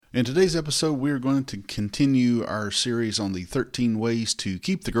In today's episode, we are going to continue our series on the 13 ways to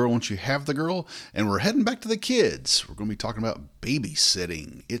keep the girl once you have the girl, and we're heading back to the kids. We're going to be talking about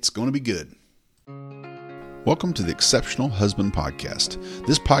babysitting. It's going to be good. Welcome to the Exceptional Husband Podcast.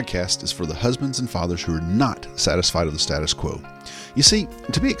 This podcast is for the husbands and fathers who are not satisfied with the status quo. You see,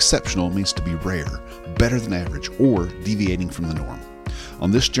 to be exceptional means to be rare, better than average, or deviating from the norm. On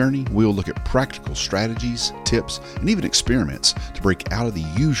this journey, we will look at practical strategies, tips, and even experiments to break out of the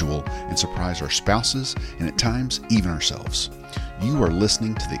usual and surprise our spouses and at times even ourselves. You are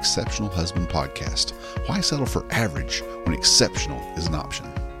listening to the Exceptional Husband Podcast. Why settle for average when exceptional is an option?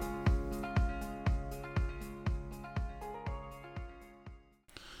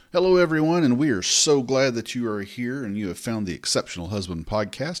 Hello, everyone, and we are so glad that you are here and you have found the Exceptional Husband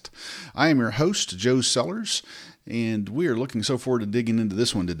Podcast. I am your host, Joe Sellers, and we are looking so forward to digging into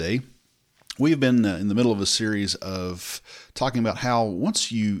this one today. We have been in the middle of a series of talking about how once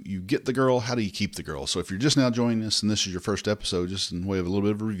you get the girl, how do you keep the girl? So if you're just now joining us and this is your first episode, just in way of a little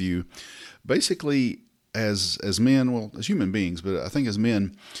bit of a review, basically as men, well, as human beings, but I think as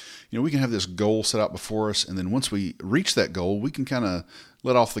men, we can have this goal set out before us, and then once we reach that goal, we can kind of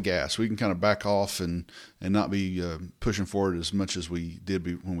let off the gas. We can kind of back off and not be pushing forward as much as we did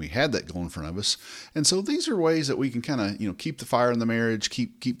when we had that goal in front of us. And so these are ways that we can kind of keep the fire in the marriage,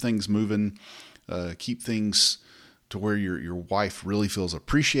 keep things moving, keep things to where your wife really feels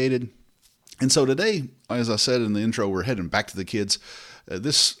appreciated. And so today, as I said in the intro, we're heading back to the kids.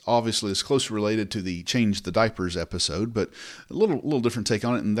 This obviously is closely related to the Change the Diapers episode, but a little different take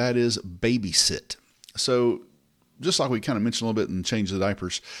on it, and that is babysit. So just like we kind of mentioned a little bit in Change the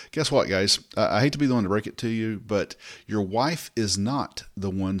Diapers, guess what, guys? I hate to be the one to break it to you, but your wife is not the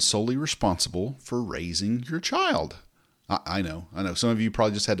one solely responsible for raising your child. I know. Some of you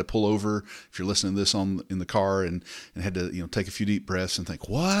probably just had to pull over if you're listening to this in the car and had to take a few deep breaths and think,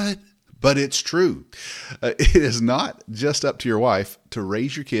 what? But it's true. It is not just up to your wife to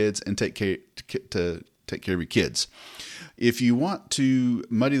raise your kids and take care of your kids. If you want to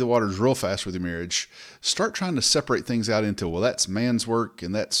muddy the waters real fast with your marriage, start trying to separate things out into, well, that's man's work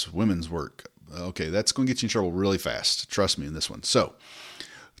and that's women's work. Okay, that's going to get you in trouble really fast. Trust me in this one. So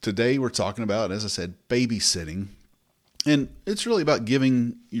today we're talking about, as I said, babysitting. And it's really about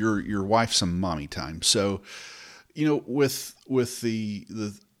giving your wife some mommy time. So, with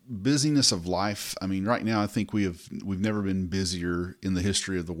the busyness of life, right now I think we've never been busier in the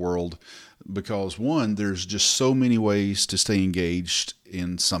history of the world because, one, there's just so many ways to stay engaged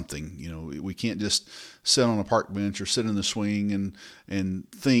in something. We can't just sit on a park bench or sit in the swing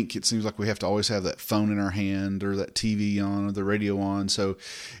and think. It seems like we have to always have that phone in our hand or that TV on or the radio on. So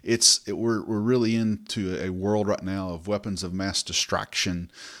we're really into a world right now of weapons of mass distraction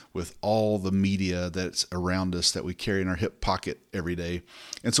with all the media that's around us that we carry in our hip pocket every day.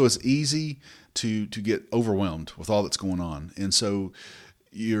 And so it's easy to get overwhelmed with all that's going on. And so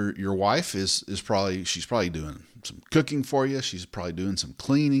your wife she's probably doing some cooking for you. She's probably doing some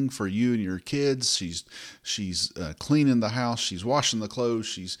cleaning for you and your kids. She's cleaning the house. She's washing the clothes.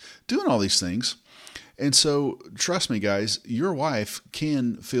 She's doing all these things. And so trust me, guys, your wife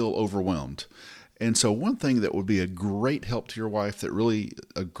can feel overwhelmed. And so one thing that would be a great help to your wife, that really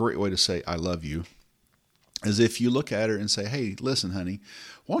a great way to say I love you, is if you look at her and say, hey, listen, honey,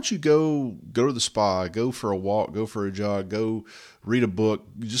 why don't you go to the spa, go for a walk, go for a jog, go read a book,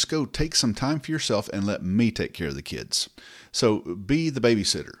 just go take some time for yourself and let me take care of the kids. So be the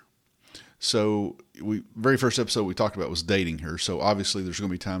babysitter. So very first episode we talked about was dating her. So obviously there's going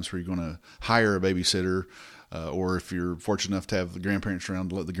to be times where you're going to hire a babysitter, or if you're fortunate enough to have the grandparents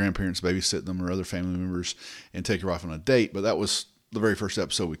around, let the grandparents babysit them or other family members and take your wife on a date. But that was the very first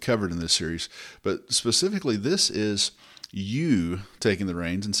episode we covered in this series. But specifically, this is you taking the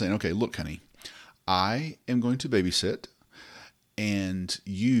reins and saying, okay, look, honey, I am going to babysit, and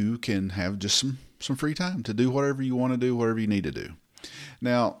you can have just some free time to do whatever you want to do, whatever you need to do.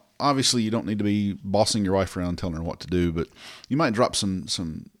 Now, obviously, you don't need to be bossing your wife around, telling her what to do, but you might drop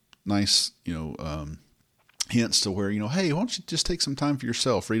some nice, hints to where, hey, why don't you just take some time for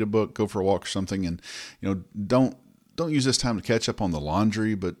yourself, read a book, go for a walk or something, and, don't use this time to catch up on the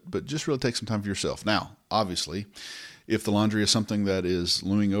laundry, but just really take some time for yourself. Now, obviously, if the laundry is something that is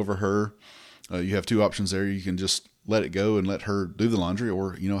looming over her, you have two options there. You can just let it go and let her do the laundry,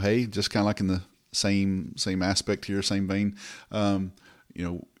 or, hey, just kind of like in the same aspect here, same vein,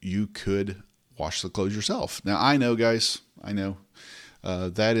 you could wash the clothes yourself. Now, I know, guys,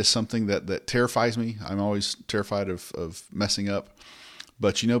 that is something that terrifies me. I'm always terrified of messing up.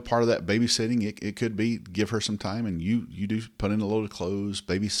 But, part of that babysitting, it could be give her some time, and you do put in a load of clothes,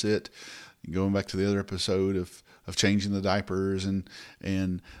 babysit. Going back to the other episode changing the diapers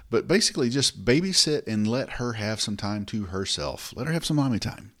but basically just babysit and let her have some time to herself. Let her have some mommy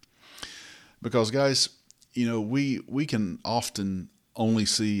time. Because guys, we can often only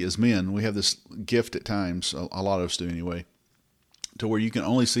see, as men, we have this gift at times, a lot of us do anyway, to where you can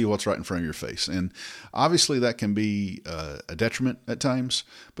only see what's right in front of your face. And obviously that can be a detriment at times,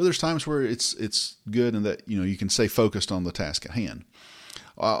 but there's times where it's good and that, you can stay focused on the task at hand.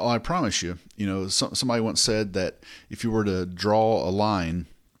 I promise you, somebody once said that if you were to draw a line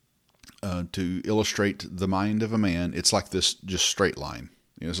to illustrate the mind of a man, it's like this just straight line.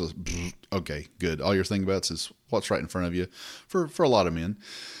 So, okay, good. All you're thinking about is what's right in front of you for a lot of men.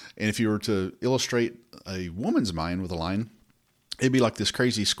 And if you were to illustrate a woman's mind with a line, it'd be like this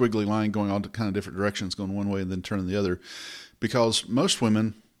crazy squiggly line going all kind of different directions, going one way and then turning the other. Because most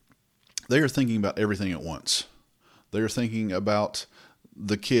women, they are thinking about everything at once. They are thinking about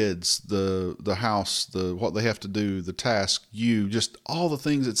the kids, the house, what they have to do, the task, just all the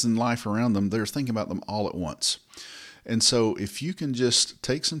things that's in life around them. They're thinking about them all at once. And so if you can just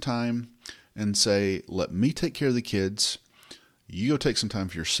take some time and say, let me take care of the kids, you go take some time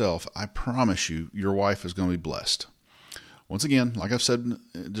for yourself, I promise you, your wife is going to be blessed. Once again, like I've said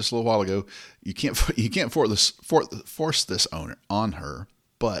just a little while ago, you can't force this on her,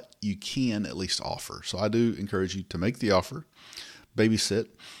 but you can at least offer. So I do encourage you to make the offer, babysit.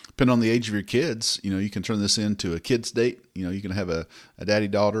 Depending on the age of your kids, you can turn this into a kids date. You can have a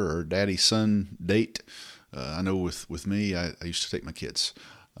daddy-daughter or daddy-son date. I know with me, I used to take my kids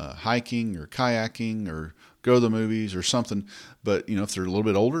hiking or kayaking or go to the movies or something. But, if they're a little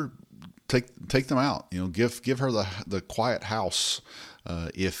bit older, take them out. Give her the quiet house.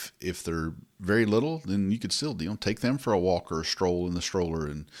 If they're very little, then you could still take them for a walk or a stroll in the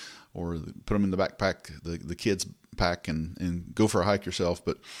stroller or put them in the backpack, the kids' pack, and go for a hike yourself.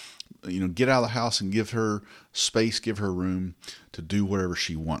 But get out of the house and give her space, give her room to do whatever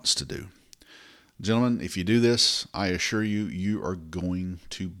she wants to do. Gentlemen, if you do this, I assure you, you are going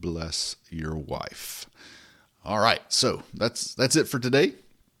to bless your wife. All right, so that's it for today.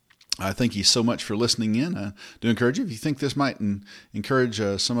 I thank you so much for listening in. I do encourage you, if you think this might encourage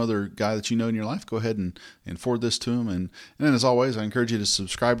some other guy that you know in your life, go ahead and forward this to him. And then, as always, I encourage you to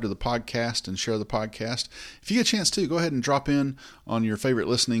subscribe to the podcast and share the podcast. If you get a chance to, go ahead and drop in on your favorite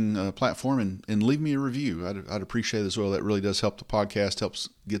listening platform and leave me a review. I'd appreciate it as well. That really does help the podcast, helps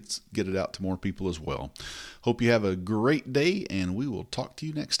get it out to more people as well. Hope you have a great day, and we will talk to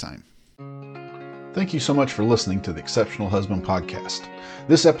you next time. Thank you so much for listening to the Exceptional Husband Podcast.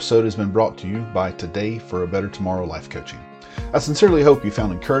 This episode has been brought to you by Today for a Better Tomorrow Life Coaching. I sincerely hope you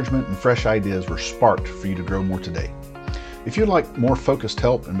found encouragement and fresh ideas were sparked for you to grow more today. If you'd like more focused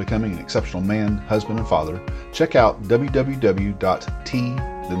help in becoming an exceptional man, husband, and father, check out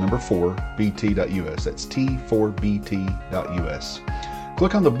www.t4bt.us. That's t4bt.us.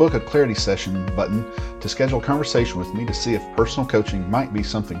 Click on the Book a Clarity Session button to schedule a conversation with me to see if personal coaching might be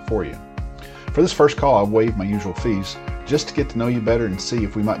something for you. For this first call, I'll waive my usual fees just to get to know you better and see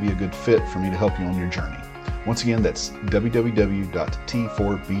if we might be a good fit for me to help you on your journey. Once again, that's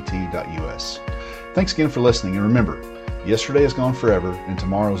www.t4bt.us. Thanks again for listening, and remember, yesterday is gone forever and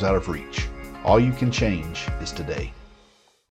tomorrow is out of reach. All you can change is today.